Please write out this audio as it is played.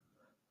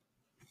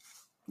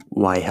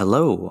Why,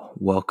 hello.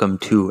 Welcome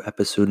to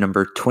episode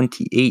number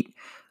 28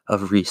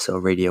 of Resale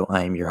Radio.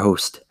 I am your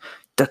host,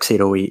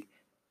 Dux808,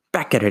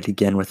 back at it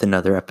again with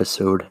another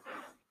episode.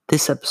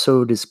 This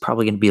episode is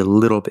probably going to be a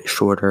little bit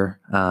shorter,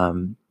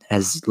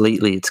 as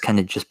lately it's kind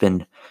of just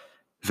been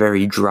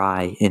very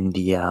dry in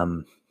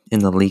the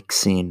leak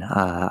scene.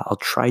 I'll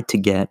try to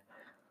get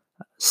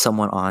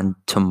someone on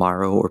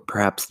tomorrow or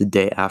perhaps the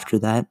day after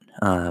that,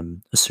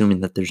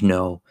 assuming that there's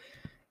no,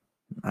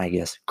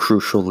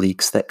 crucial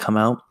leaks that come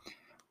out.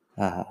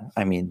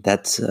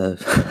 That's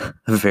a,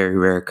 a very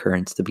rare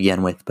occurrence to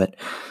begin with, but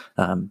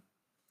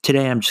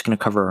today I'm just going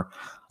to cover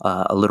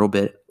a little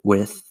bit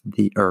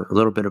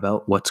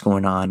about what's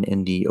going on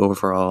in the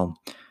overall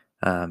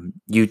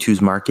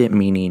U2s market,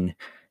 meaning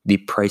the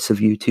price of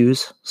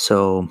U2s.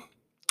 So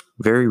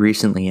very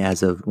recently,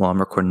 I'm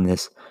recording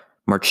this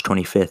March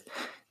 25th,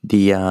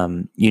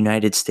 the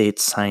United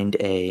States signed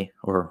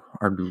are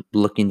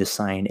looking to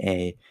sign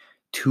a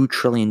 $2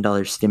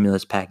 trillion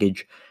stimulus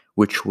package,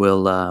 which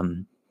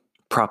will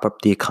prop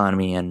up the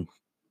economy and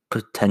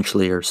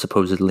potentially or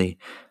supposedly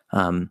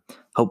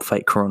help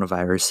fight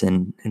coronavirus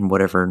and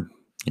whatever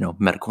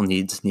medical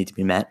needs need to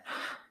be met.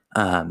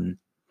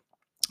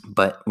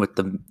 But what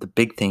the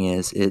big thing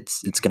is,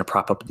 it's going to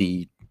prop up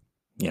the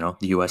the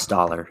U.S.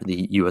 dollar,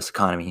 the U.S.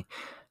 economy.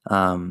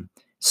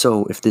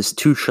 So if this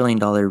 $2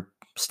 trillion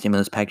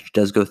stimulus package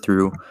does go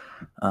through,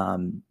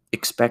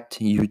 expect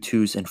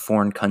U2s in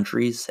foreign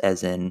countries,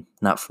 as in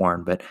not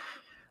foreign, but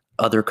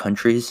other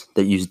countries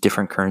that use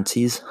different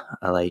currencies,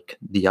 like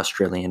the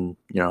Australia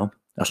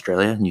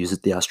uses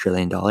the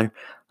Australian dollar,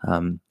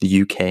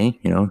 the UK,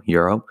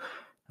 euro,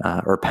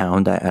 or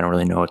pound. I don't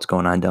really know what's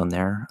going on down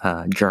there.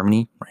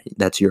 Germany, right?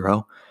 That's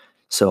euro.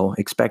 So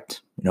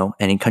expect,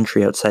 any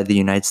country outside the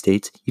United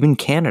States, even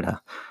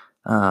Canada,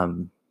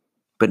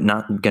 but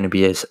not going to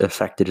be as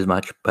affected as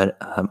much. But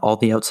all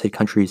the outside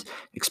countries,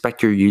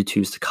 expect your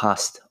U2s to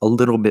cost a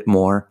little bit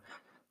more.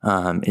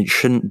 It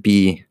shouldn't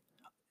be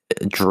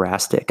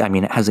drastic. I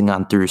mean, it hasn't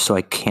gone through, so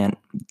I can't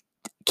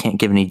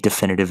give any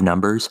definitive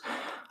numbers.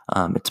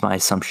 It's my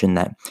assumption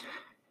that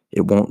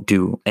it won't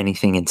do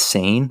anything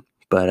insane,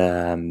 but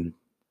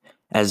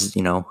as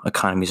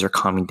economies are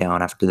calming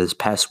down after this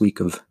past week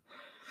of,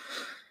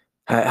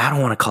 I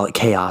don't want to call it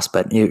chaos,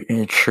 but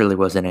it surely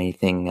wasn't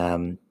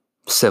anything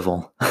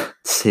civil, to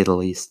say the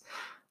least.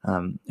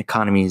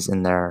 Economies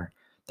and their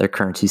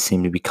currencies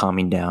seem to be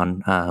calming down.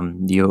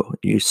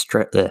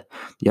 The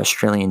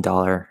Australian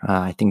dollar,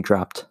 I think,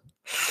 dropped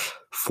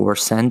 4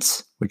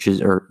 cents,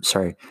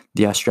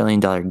 the Australian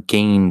dollar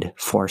gained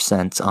 4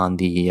 cents on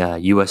the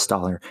US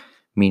dollar,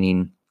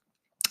 meaning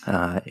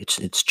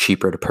it's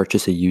cheaper to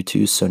purchase a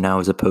U2. So now,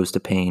 as opposed to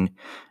paying,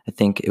 I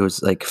think it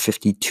was like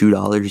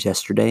 $52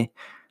 yesterday,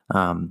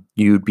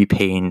 you'd be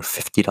paying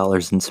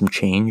 $50 and some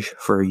change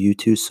for a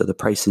U2. So the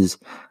price is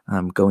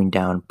going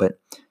down. But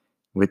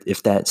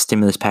if that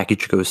stimulus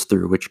package goes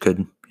through, which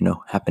could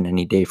happen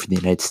any day for the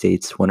United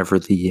States, whenever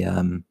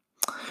the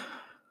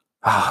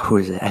who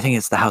is it? I think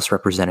it's the House of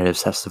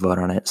Representatives has to vote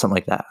on it, something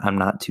like that. I'm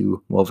not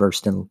too well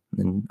versed in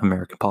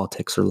American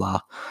politics or law,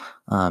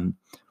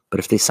 but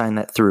if they sign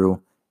that through,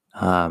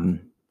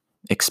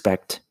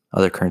 expect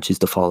other currencies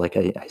to fall, like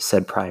I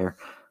said prior.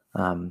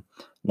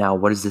 Now,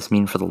 what does this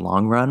mean for the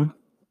long run?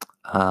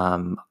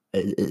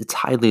 It's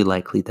highly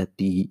likely that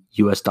the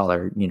U.S.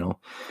 dollar,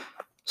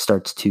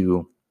 starts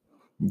to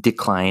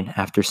decline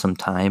after some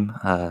time.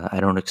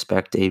 I don't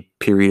expect a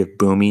period of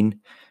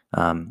booming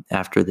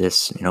after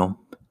this,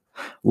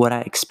 what I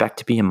expect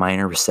to be a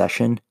minor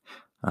recession.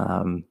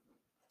 I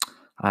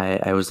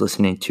was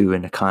listening to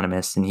an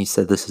economist, and he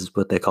said this is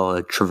what they call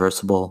a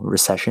traversable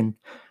recession,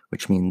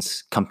 which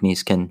means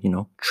companies can,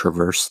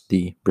 traverse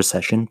the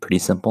recession. Pretty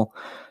simple.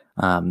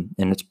 And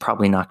it's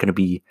probably not going to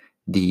be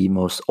the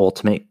most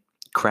ultimate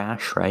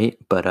crash, right?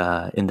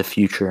 But in the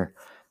future,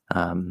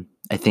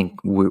 I think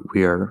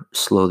we are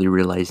slowly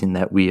realizing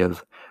that we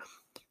have,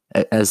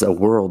 as a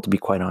world, to be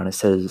quite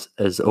honest,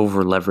 has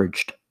over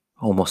leveraged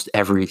almost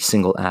every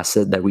single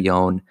asset that we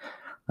own.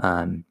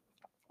 And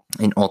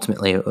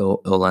ultimately,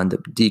 it'll end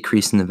up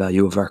decreasing the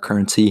value of our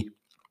currency,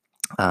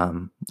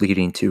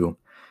 leading to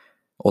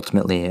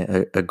ultimately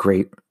a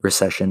great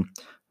recession,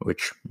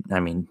 which,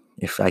 I mean,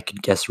 if I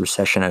could guess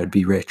recession, I would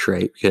be rich,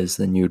 right? Because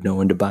then you'd know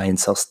when to buy and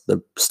sell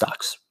the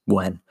stocks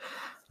when.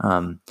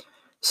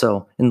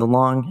 So in the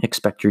long,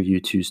 expect your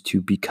U2s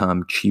to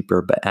become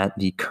cheaper, but at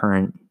the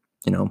current,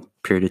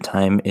 period of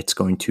time, it's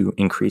going to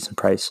increase in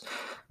price.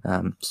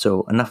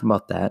 So enough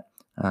about that.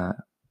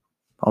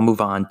 I'll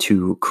move on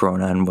to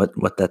Corona and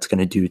what that's going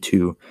to do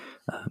to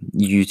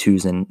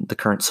U2s and the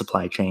current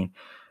supply chain.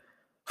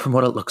 From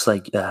what it looks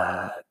like,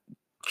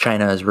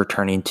 China is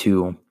returning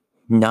to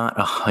not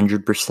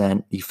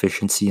 100%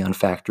 efficiency on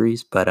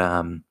factories, but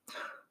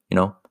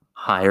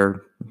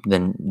higher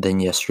than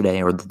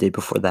yesterday or the day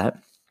before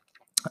that.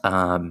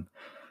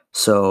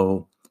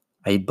 So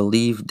I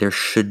believe there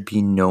should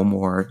be no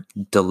more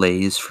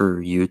delays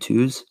for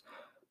U2s.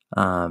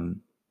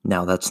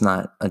 Now, that's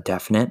not a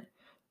definite.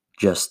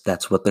 just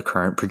that's what the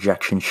current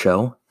projections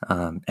show.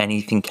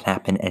 Anything can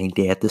happen any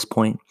day at this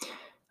point.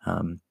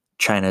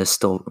 China is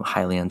still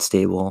highly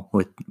unstable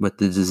with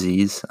the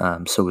disease.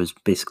 So is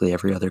basically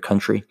every other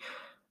country.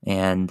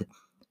 And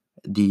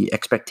the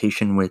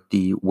expectation with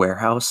the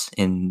warehouse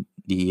in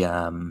the,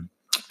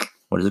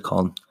 what is it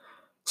called?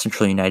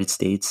 Central United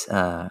States,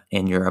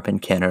 and Europe and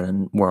Canada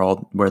and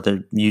where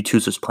the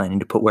U2s was planning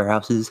to put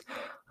warehouses,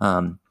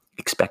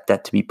 expect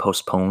that to be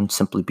postponed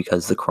simply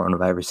because the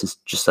coronavirus is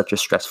just such a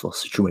stressful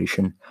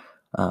situation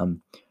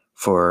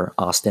for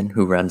Austin,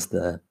 who runs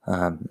the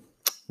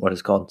what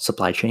is called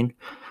supply chain.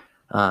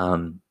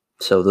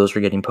 So those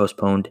were getting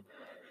postponed,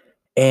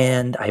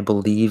 and I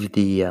believe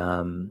the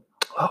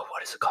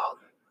what is it called?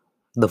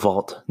 The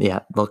vault. Yeah,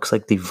 looks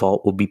like the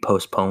vault will be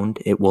postponed.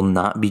 It will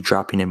not be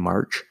dropping in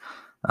March.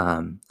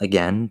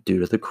 Again, due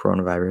to the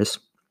coronavirus,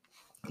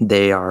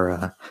 they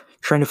are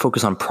trying to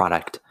focus on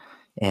product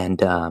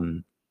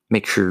and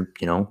make sure,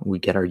 we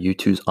get our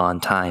U2s on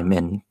time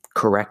and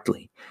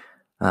correctly.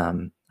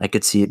 I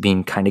could see it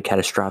being kind of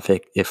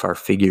catastrophic if our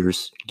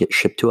figures get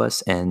shipped to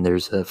us and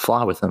there's a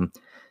flaw with them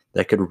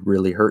that could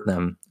really hurt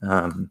them.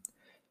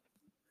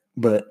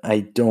 But I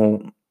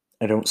don't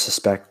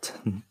suspect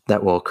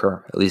that will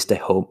occur. At least I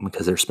hope,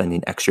 because they're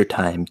spending extra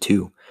time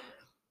to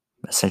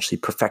essentially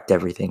perfect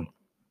everything.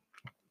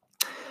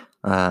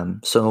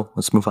 So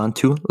let's move on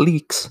to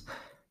leaks.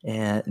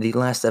 And the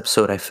last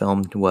episode I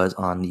filmed was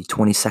on the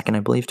 22nd, I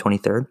believe,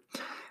 23rd.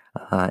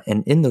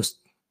 And in those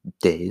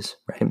days,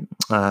 right,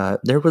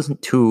 there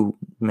wasn't too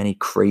many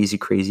crazy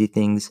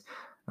things.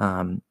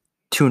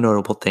 Two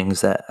notable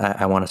things that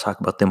I want to talk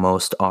about the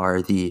most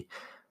are the,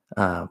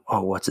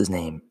 what's his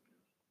name?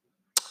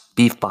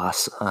 Beef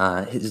Boss.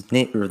 His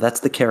name, or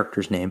that's the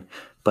character's name,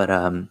 but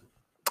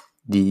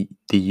the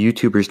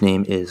YouTuber's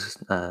name is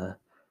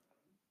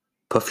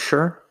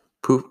Poofsure.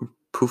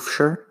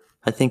 Poofsure,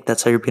 I think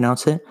that's how you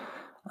pronounce it.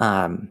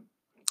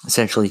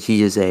 Essentially,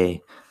 he is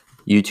a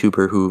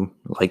YouTuber who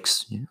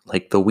likes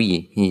the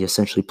Wii. He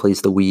essentially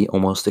plays the Wii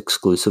almost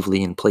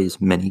exclusively and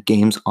plays many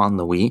games on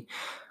the Wii.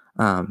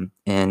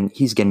 And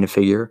he's getting a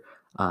figure.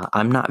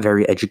 I'm not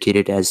very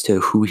educated as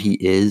to who he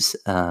is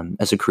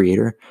as a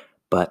creator,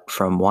 but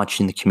from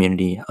watching the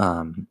community,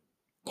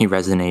 he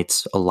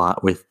resonates a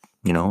lot with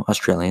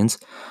Australians.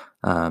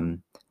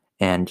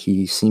 And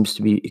he seems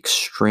to be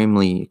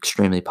extremely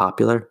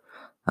popular.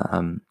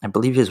 I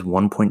believe he has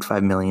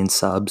 1.5 million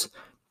subs,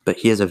 but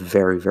he has a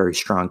very, very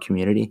strong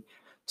community.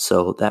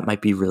 So that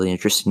might be really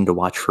interesting to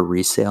watch for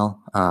resale.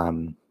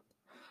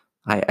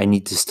 I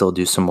need to still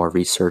do some more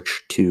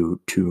research to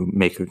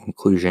make a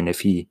conclusion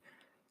if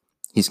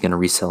he's going to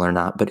resell or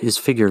not. But his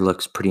figure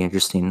looks pretty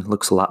interesting. It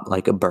looks a lot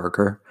like a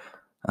burger,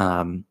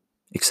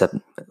 except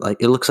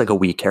it looks like a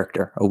Wii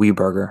character, a Wii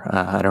burger.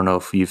 I don't know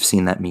if you've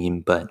seen that meme,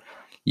 but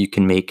you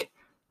can make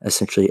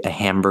essentially a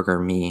hamburger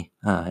me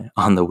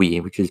on the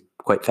Wii, which is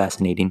quite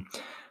fascinating.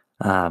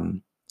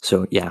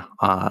 So yeah,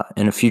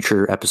 in a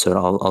future episode,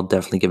 I'll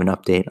definitely give an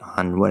update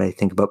on what I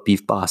think about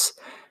Beef Boss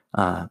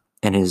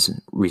and his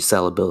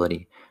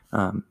resellability.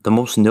 The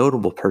most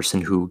notable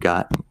person who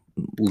got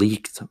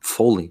leaked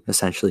fully,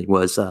 essentially,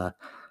 was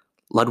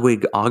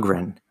Ludwig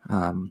Ogren,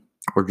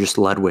 or just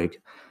Ludwig.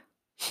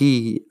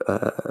 He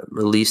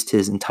released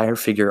his entire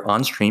figure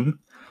on stream,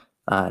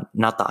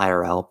 not the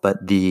IRL,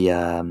 but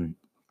the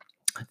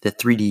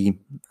 3D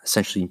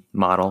essentially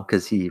model,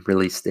 because he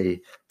released a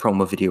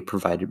promo video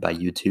provided by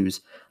U2s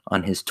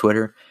on his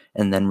Twitter,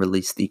 and then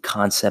released the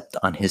concept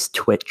on his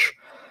Twitch.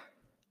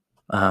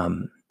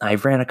 I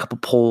ran a couple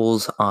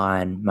polls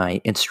on my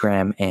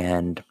Instagram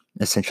and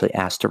essentially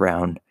asked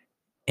around,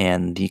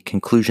 and the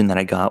conclusion that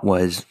I got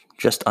was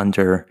just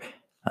under,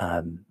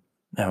 I'm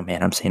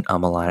saying a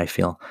lot, I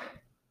feel.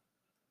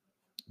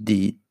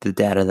 The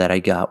data that I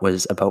got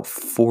was about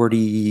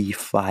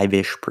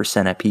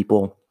 45-ish% of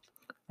people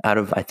out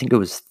of, I think it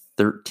was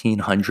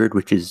 1,300,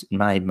 which is, in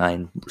my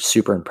mind,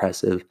 super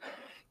impressive,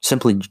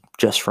 simply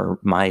just for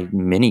my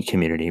mini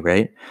community,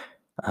 right?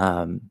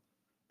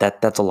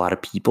 That's a lot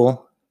of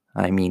people.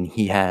 I mean,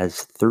 he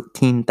has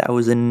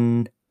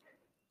 13,000,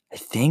 I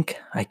think.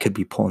 I could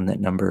be pulling that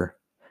number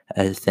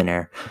out of thin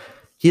air.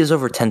 He has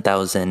over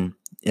 10,000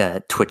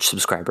 Twitch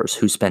subscribers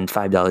who spend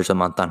 $5 a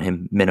month on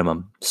him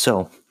minimum.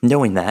 So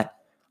knowing that,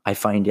 I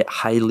find it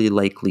highly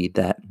likely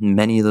that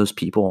many of those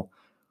people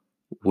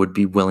would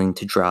be willing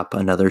to drop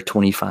another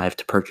 $25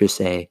 to purchase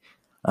a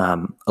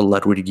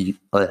Ludwig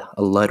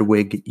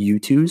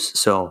U2s.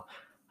 So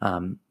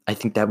I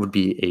think that would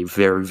be a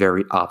very,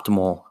 very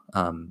optimal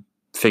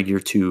figure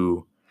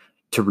to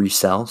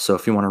resell. So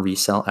if you want to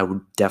resell, I would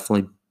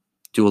definitely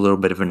do a little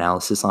bit of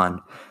analysis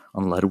on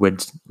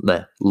Ludwig's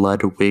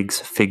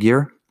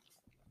figure.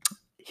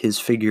 His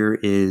figure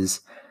is,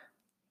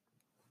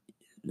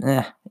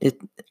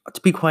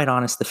 to be quite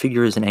honest, the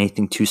figure isn't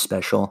anything too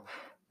special.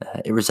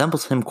 It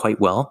resembles him quite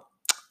well,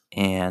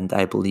 and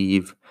I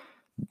believe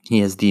he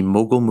has the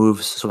Mogul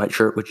Moves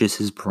sweatshirt, which is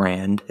his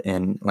brand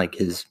and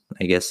his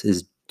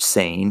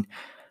saying,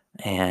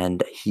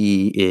 and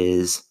he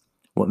is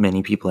what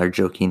many people are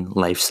joking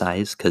life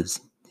size,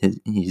 because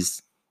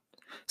he's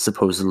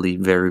supposedly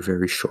very,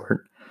 very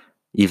short,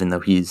 even though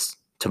he's,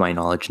 to my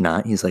knowledge,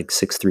 not. He's like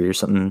 6'3" or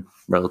something,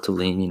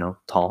 relatively,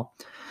 tall.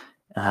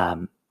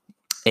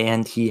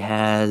 And he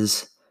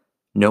has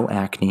no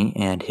acne,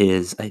 and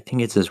I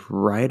think it's his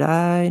right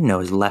eye. No,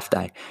 his left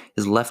eye.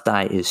 His left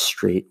eye is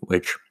straight,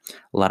 which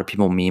a lot of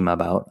people meme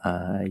about.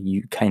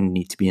 You kind of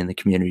need to be in the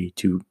community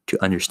to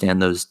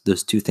understand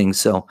those two things.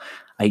 So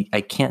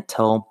I can't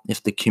tell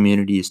if the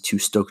community is too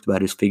stoked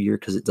about his figure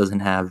because it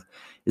doesn't have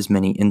as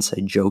many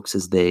inside jokes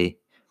as they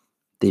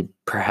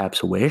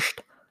perhaps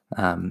wished.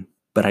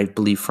 But I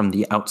believe from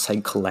the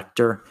outside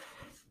collector,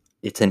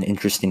 it's an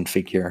interesting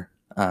figure.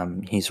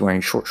 He's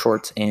wearing short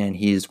shorts and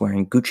he's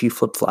wearing Gucci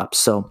flip-flops.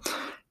 So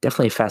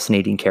definitely a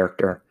fascinating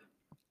character.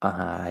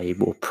 I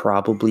will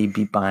probably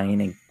be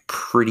buying a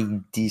pretty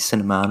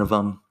decent amount of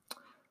them.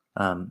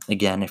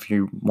 Again, if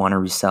you want to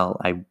resell,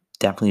 I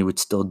definitely would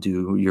still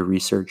do your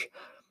research.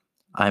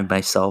 I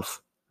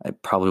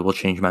probably will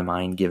change my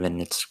mind given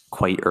it's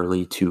quite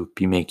early to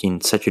be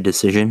making such a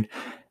decision.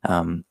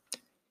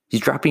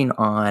 He's dropping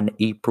on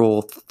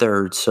April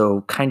 3rd,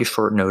 so kind of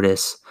short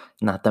notice,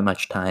 not that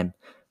much time,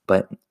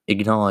 but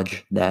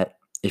acknowledge that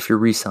if you're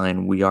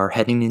reselling, we are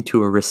heading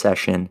into a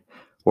recession,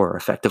 or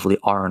effectively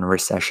are in a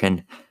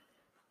recession,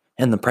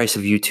 and the price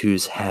of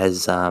U2s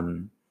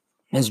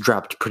has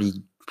dropped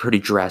pretty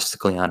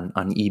drastically on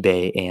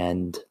eBay,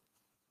 and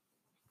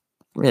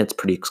it's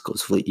pretty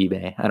exclusively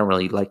eBay. I don't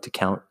really like to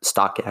count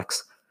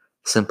StockX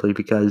simply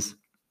because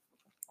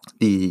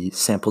the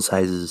sample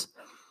sizes,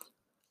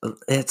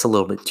 it's a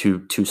little bit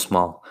too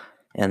small,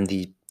 and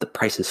the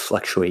prices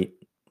fluctuate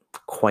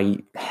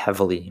quite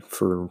heavily.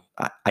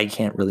 I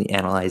can't really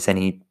analyze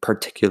any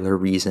particular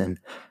reason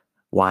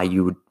why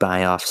you would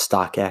buy off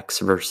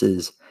StockX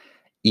versus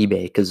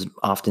eBay, because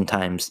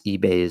oftentimes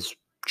eBay is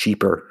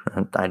cheaper.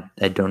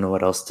 I don't know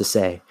what else to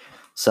say.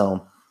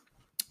 So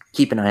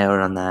keep an eye out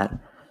on that.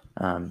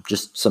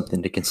 Just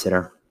something to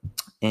consider.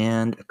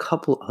 And a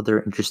couple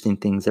other interesting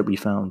things that we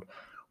found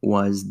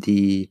was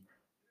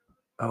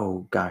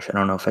oh gosh, I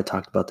don't know if I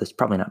talked about this.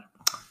 Probably not.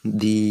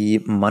 The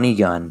money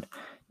gun.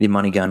 The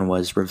money gun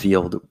was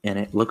revealed, and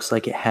it looks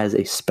like it has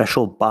a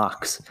special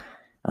box.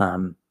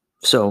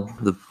 So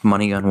the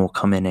money gun will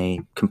come in a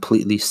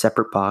completely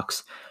separate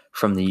box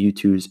from the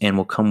U2s, and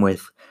will come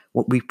with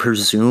what we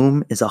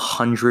presume is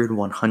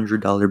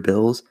 $100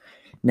 bills.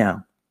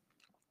 Now,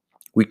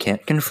 we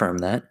can't confirm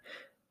that.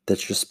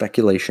 That's just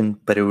speculation,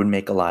 but it would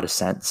make a lot of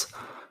sense.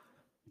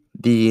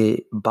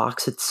 The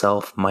box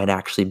itself might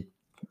actually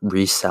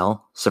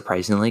resell,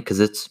 surprisingly,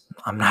 because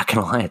I'm not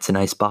going to lie, it's a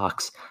nice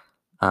box.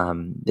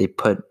 They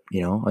put,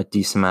 a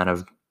decent amount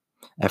of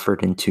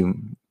effort into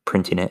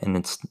printing it, and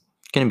it's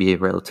going to be a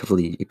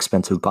relatively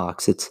expensive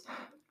box. It's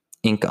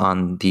ink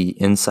on the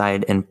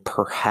inside and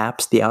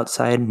perhaps the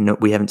outside. No,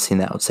 we haven't seen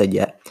the outside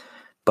yet,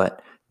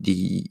 but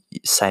the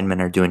sidemen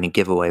are doing a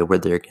giveaway where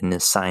they're going to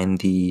sign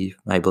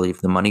I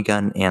believe the money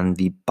gun and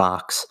the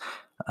box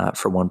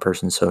for one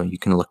person. So you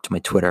can look to my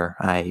Twitter.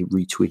 I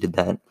retweeted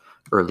that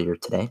earlier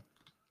today.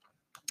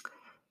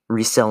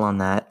 Resale on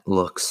that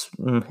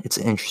it's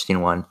an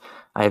interesting one.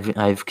 I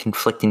have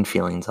conflicting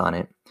feelings on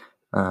it.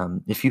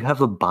 If you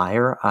have a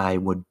buyer, I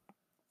would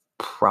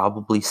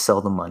probably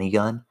sell the money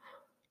gun.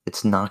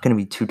 It's not going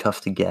to be too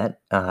tough to get.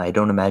 I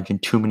don't imagine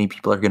too many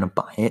people are going to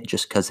buy it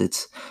just because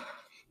it's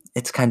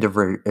kind of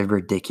a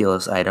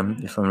ridiculous item,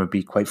 if I'm going to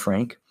be quite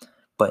frank.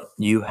 But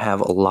you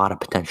have a lot of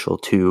potential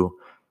to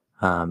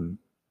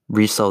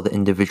resell the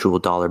individual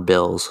dollar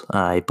bills.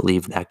 I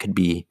believe that could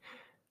be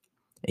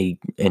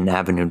an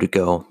avenue to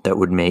go that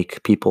would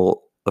make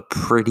people a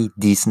pretty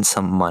decent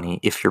sum of money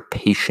if you're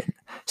patient,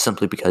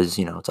 simply because,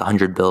 it's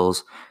 100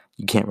 bills.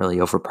 You can't really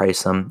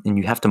overprice them, and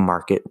you have to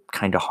market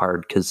kind of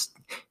hard because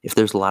if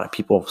there's a lot of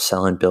people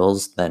selling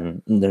bills,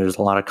 then there's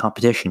a lot of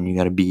competition. You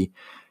got to be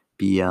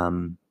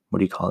what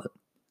do you call it?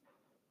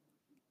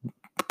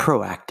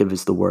 Proactive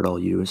is the word I'll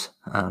use.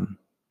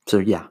 So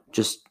yeah,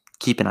 just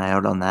keep an eye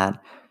out on that.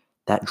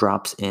 That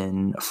drops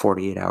in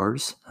 48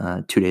 hours,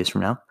 2 days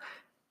from now.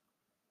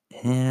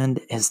 And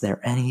is there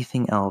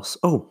anything else?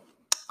 Oh,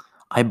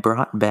 I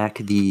brought back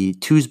the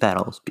Twos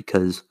battles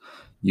because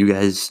you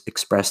guys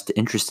expressed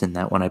interest in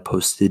that when I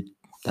posted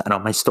that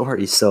on my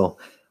story. So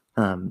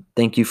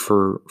thank you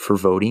for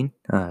voting.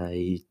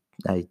 I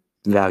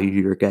value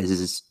your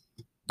guys'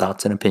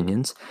 thoughts and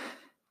opinions.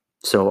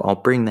 So I'll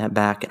bring that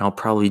back, and I'll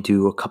probably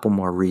do a couple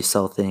more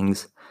resell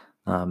things,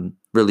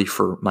 really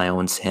for my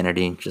own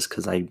sanity, just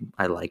because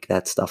I like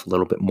that stuff a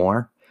little bit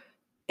more.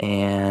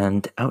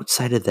 And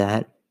outside of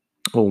that,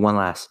 one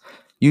last.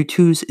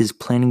 U2s is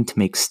planning to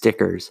make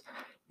stickers.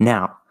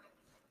 Now,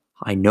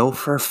 I know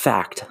for a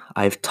fact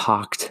I've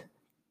talked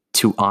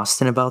to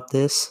Austin about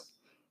this,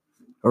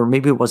 or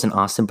maybe it wasn't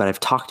Austin, but I've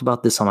talked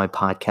about this on my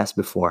podcast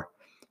before.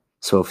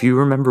 So if you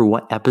remember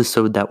what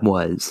episode that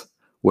was,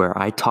 where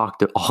I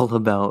talked all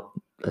about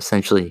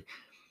essentially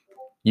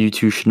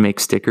U2 should make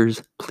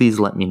stickers, please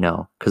let me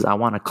know, because I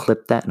want to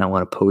clip that and I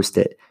want to post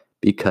it,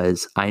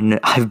 because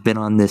I've been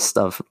on this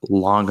stuff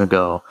long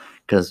ago,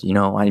 because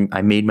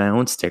I made my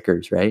own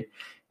stickers, right?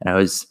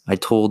 And I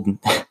told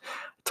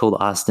told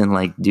Austin,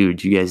 like,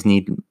 dude, you guys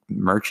need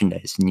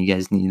merchandise and you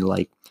guys need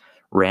like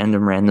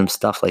random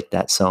stuff like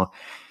that. So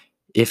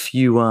if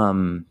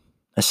you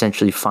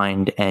essentially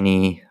find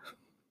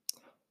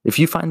if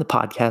you find the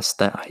podcast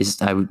that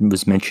I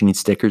was mentioning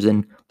stickers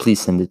in,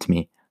 please send it to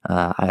me.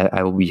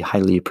 I will be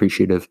highly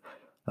appreciative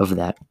of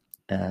that.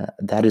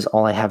 That is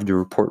all I have to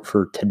report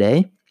for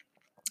today.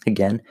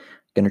 Again,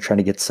 going to try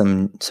to get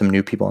some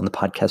new people on the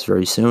podcast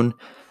very soon.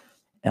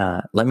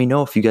 Let me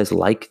know if you guys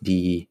like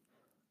the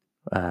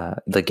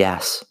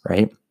gas,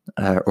 right?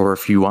 Or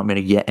if you want me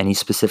to get any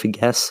specific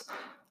guests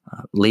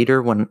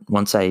later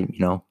once I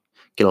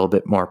get a little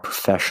bit more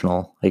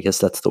professional, I guess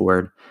that's the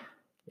word,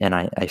 and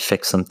I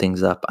fix some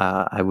things up.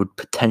 I would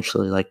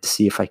potentially like to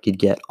see if I could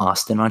get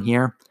Austin on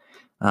here,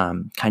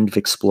 kind of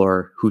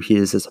explore who he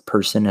is as a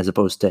person as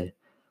opposed to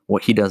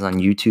what he does on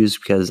YouTube,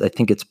 because I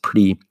think it's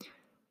pretty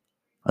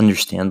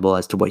understandable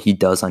as to what he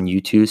does on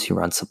YouTube. He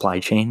runs supply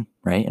chain,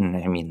 right? And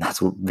I mean,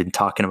 that's what we've been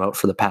talking about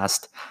for the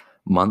past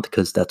month,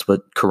 because that's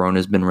what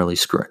Corona's been really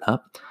screwing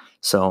up.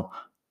 So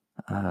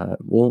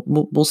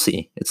we'll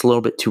see. It's a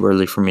little bit too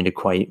early for me to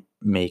quite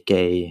make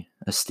a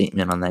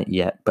statement on that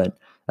yet, but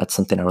that's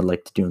something I would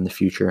like to do in the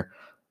future.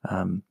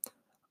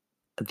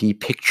 The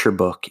picture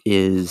book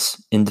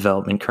is in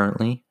development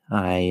currently.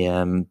 I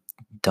am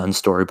done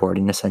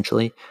storyboarding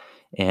essentially,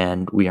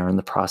 and we are in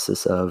the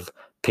process of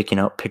picking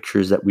out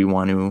pictures that we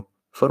want to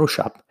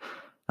Photoshop.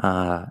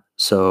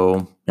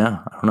 So yeah,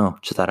 I don't know.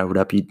 Just thought I would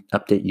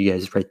update you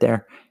guys right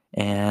there.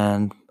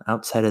 And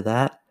outside of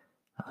that,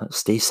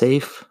 stay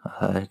safe.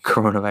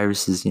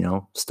 Coronavirus is,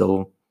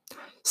 still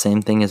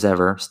same thing as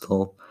ever.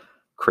 Still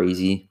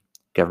crazy.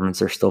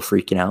 Governments are still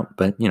freaking out,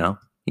 but you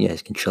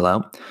guys can chill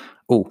out.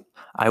 Oh,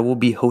 I will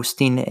be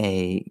hosting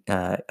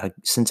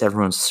since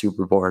everyone's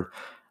super bored,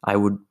 I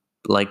would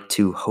like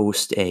to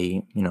host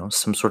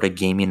some sort of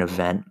gaming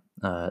event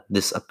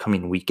this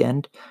upcoming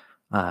weekend.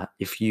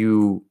 If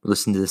you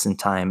listen to this in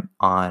time,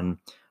 on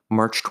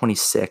March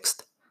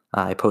 26th,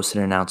 I posted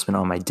an announcement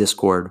on my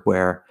Discord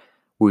where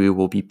we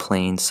will be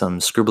playing some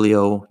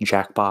Scribblio,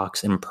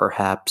 Jackbox, and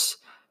perhaps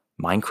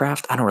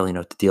Minecraft. I don't really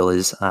know what the deal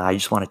is. I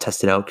just want to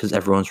test it out because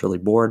everyone's really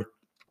bored.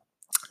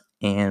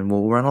 And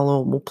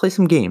we'll play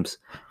some games.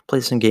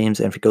 And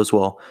if it goes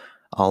well,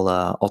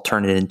 I'll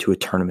turn it into a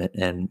tournament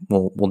and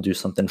we'll do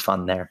something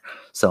fun there.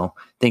 So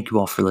thank you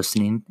all for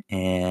listening,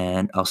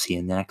 and I'll see you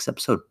in the next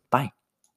episode. Bye.